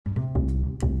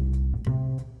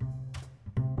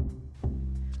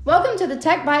Welcome to the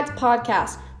Tech Bytes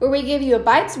podcast, where we give you a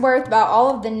bite's worth about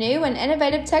all of the new and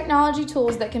innovative technology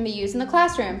tools that can be used in the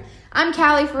classroom. I'm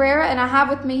Callie Ferreira, and I have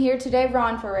with me here today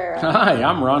Ron Ferreira. Hi,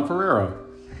 I'm Ron Ferreira.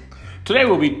 Today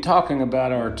we'll be talking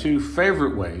about our two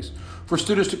favorite ways for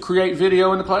students to create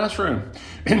video in the classroom.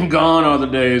 And gone are the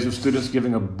days of students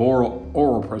giving a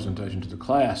oral presentation to the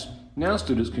class. Now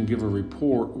students can give a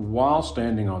report while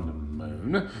standing on the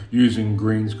moon, using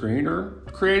green screen, or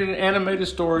create an animated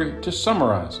story to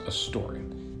summarize a story.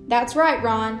 That's right,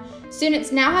 Ron.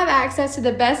 Students now have access to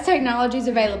the best technologies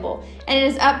available, and it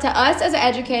is up to us as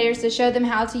educators to show them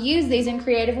how to use these in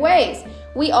creative ways.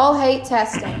 We all hate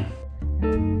testing.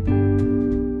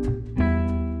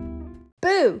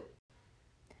 Boo!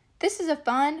 This is a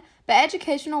fun but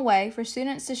educational way for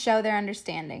students to show their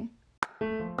understanding.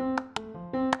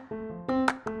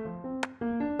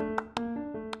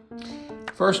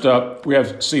 First up, we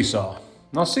have Seesaw.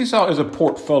 Now, Seesaw is a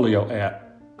portfolio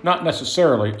app, not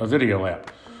necessarily a video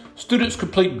app. Students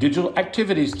complete digital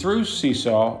activities through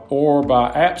Seesaw or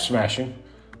by app smashing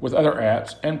with other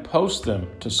apps and post them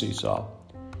to Seesaw.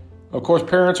 Of course,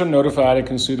 parents are notified and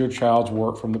can see their child's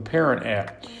work from the parent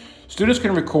app. Students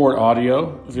can record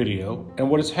audio, video, and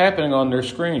what is happening on their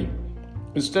screen.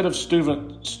 Instead of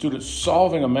students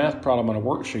solving a math problem on a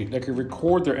worksheet, they can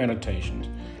record their annotations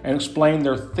and explain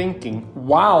their thinking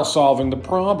while solving the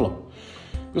problem.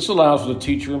 This allows the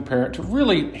teacher and parent to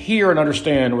really hear and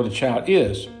understand where the child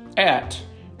is at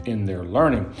in their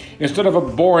learning. Instead of a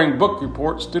boring book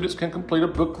report, students can complete a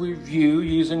book review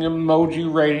using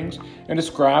emoji ratings and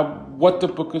describe what the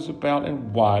book is about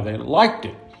and why they liked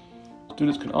it.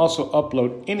 Students can also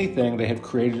upload anything they have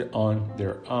created on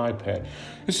their iPad.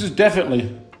 This is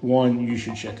definitely one you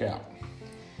should check out.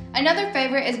 Another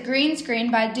favorite is Green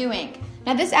Screen by Doink.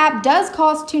 Now, this app does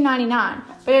cost $2.99,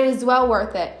 but it is well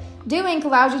worth it. Doink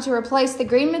allows you to replace the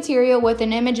green material with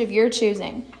an image of your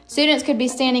choosing. Students could be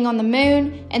standing on the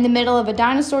moon, in the middle of a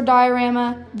dinosaur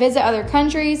diorama, visit other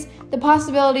countries. The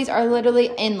possibilities are literally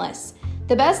endless.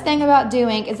 The best thing about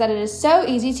Doink is that it is so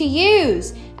easy to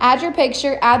use. Add your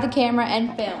picture, add the camera,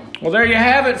 and film. Well, there you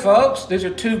have it, folks. These are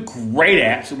two great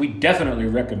apps that we definitely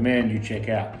recommend you check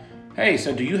out. Hey,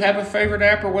 so do you have a favorite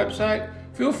app or website?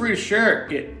 Feel free to share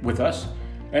it with us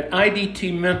at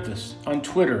IDT Memphis on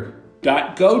Twitter.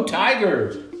 Go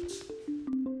Tigers!